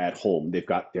now at home. They've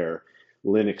got their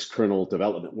Linux kernel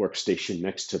development workstation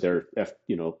next to their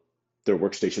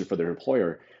workstation for their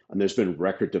employer. And there's been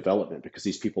record development because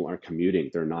these people aren't commuting.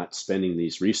 They're not spending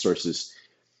these resources,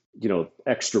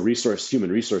 extra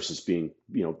human resources being,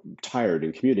 tired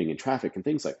and commuting and traffic and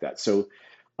things like that. So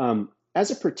as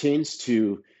it pertains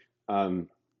to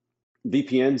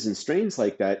VPNs and strains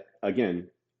like that, again,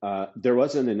 there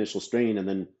was an initial strain, and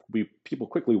then people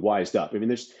quickly wised up. I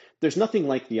mean, there's nothing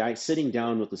like sitting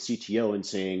down with the CTO and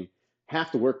saying,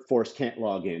 half the workforce can't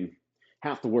log in,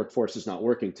 half the workforce is not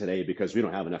working today because we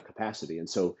don't have enough capacity. And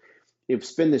so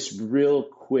it's been this real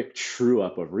quick true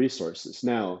up of resources.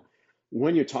 Now,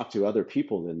 when you talk to other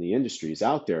people in the industries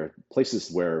out there,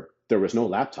 places where there was no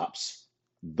laptops,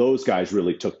 those guys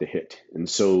really took the hit. And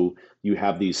so you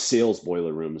have these sales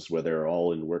boiler rooms where they're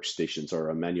all in workstations, or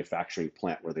a manufacturing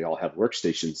plant where they all have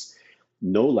workstations,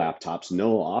 no laptops,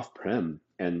 no off-prem.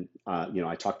 And,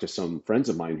 I talked to some friends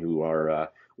of mine who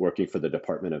are working for the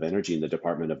Department of Energy and the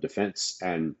Department of Defense,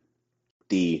 and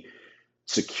the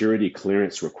security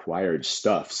clearance required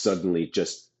stuff suddenly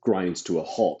just grinds to a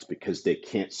halt because they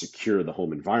can't secure the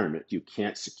home environment. You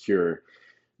can't secure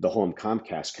the home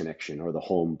Comcast connection or the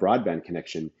home broadband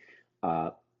connection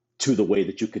to the way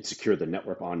that you could secure the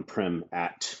network on-prem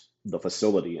at the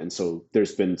facility. And so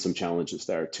there's been some challenges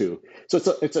there too.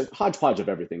 So it's a hodgepodge of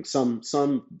everything.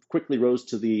 Some quickly rose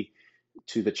to the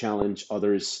challenge.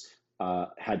 Others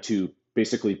had to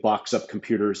basically box up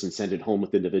computers and send it home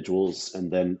with individuals.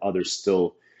 And then others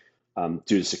still,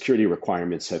 due to security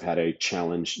requirements, have had a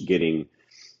challenge getting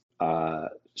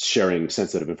sharing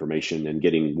sensitive information and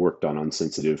getting work done on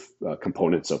sensitive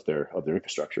components of their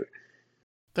infrastructure.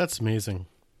 That's amazing.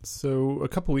 So a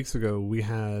couple weeks ago, we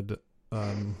had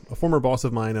a former boss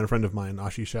of mine and a friend of mine,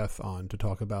 Ashi Sheth, on to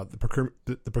talk about the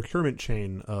procurement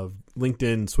chain of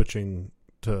LinkedIn switching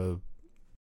to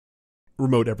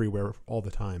remote everywhere all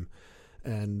the time,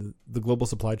 and the global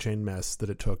supply chain mess that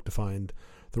it took to find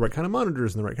the right kind of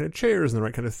monitors and the right kind of chairs and the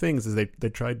right kind of things as they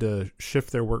tried to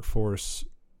shift their workforce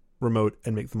remote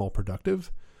and make them all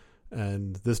productive.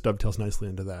 And this dovetails nicely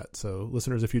into that. So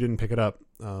listeners, if you didn't pick it up,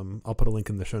 I'll put a link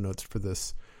in the show notes for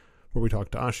this, where we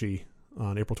talked to Ashi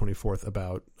on April 24th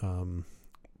about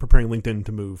preparing LinkedIn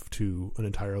to move to an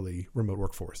entirely remote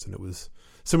workforce. And it was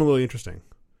similarly interesting.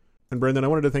 And Brandon, I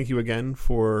wanted to thank you again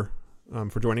for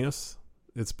joining us.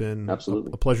 It's been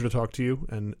a pleasure to talk to you.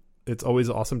 And it's always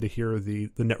awesome to hear the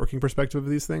networking perspective of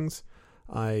these things.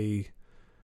 I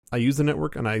use the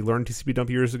network, and I learned TCP dump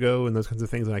years ago and those kinds of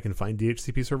things, and I can find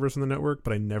DHCP servers on the network,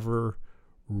 but I never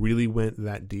really went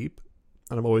that deep,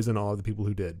 and I'm always in awe of the people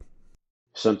who did.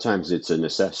 Sometimes it's a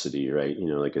necessity, right?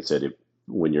 Like I said,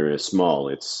 when you're small,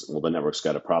 the network's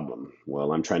got a problem.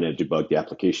 Well, I'm trying to debug the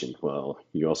application. Well,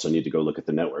 you also need to go look at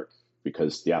the network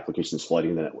because the application is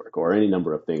flooding the network, or any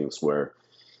number of things where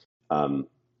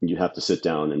you have to sit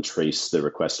down and trace the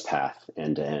request path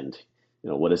end to end.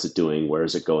 What is it doing? Where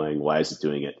is it going? Why is it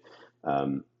doing it?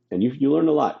 And you learn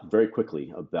a lot very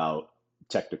quickly about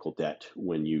technical debt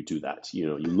when you do that.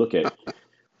 You look at,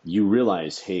 you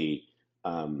realize, hey,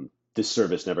 this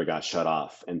service never got shut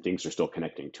off and things are still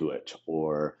connecting to it.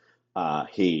 Or,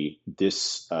 hey,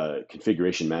 this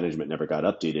configuration management never got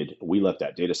updated. We left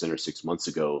that data center 6 months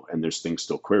ago and there's things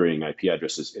still querying IP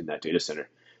addresses in that data center.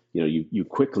 You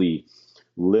quickly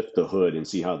lift the hood and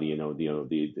see how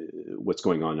what's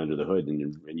going on under the hood,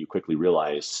 and you quickly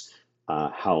realize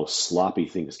how sloppy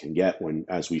things can get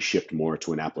as we shift more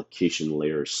to an application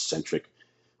layer centric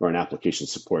or an application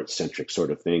support centric sort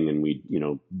of thing, and we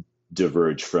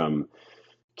diverge from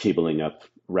cabling up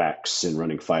racks and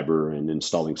running fiber and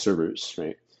installing servers,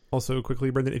 right? Also, quickly,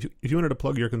 Brendan, if you wanted to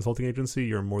plug your consulting agency,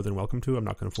 you're more than welcome to. I'm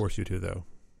not going to force you to, though.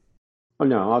 Oh,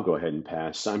 no, I'll go ahead and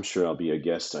pass. I'm sure I'll be a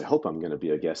guest. I hope I'm going to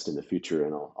be a guest in the future,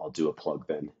 and I'll do a plug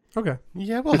then. Okay.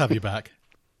 Yeah, we'll have you back.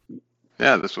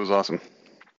 Yeah, this was awesome.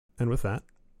 And with that,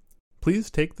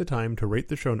 please take the time to rate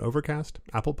the show on Overcast,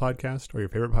 Apple Podcast, or your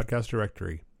favorite podcast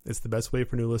directory. It's the best way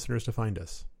for new listeners to find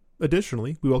us.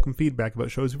 Additionally, we welcome feedback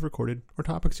about shows we've recorded or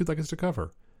topics you'd like us to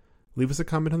cover. Leave us a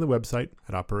comment on the website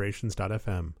at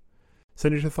operations.fm.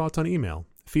 Send us your thoughts on email,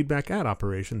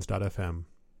 feedback@operations.fm.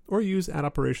 or use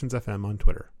 @operationsfm on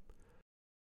Twitter.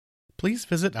 Please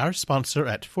visit our sponsor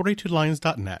at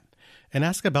 42lines.net and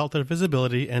ask about their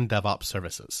visibility and DevOps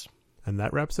services. And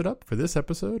that wraps it up for this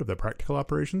episode of the Practical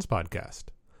Operations Podcast.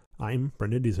 I'm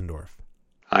Brendan Diesendorf.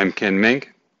 I'm Ken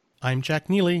Mink. I'm Jack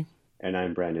Neely. And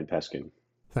I'm Brandon Peskin.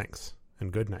 Thanks,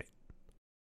 and good night.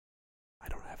 I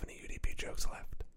don't have any UDP jokes left.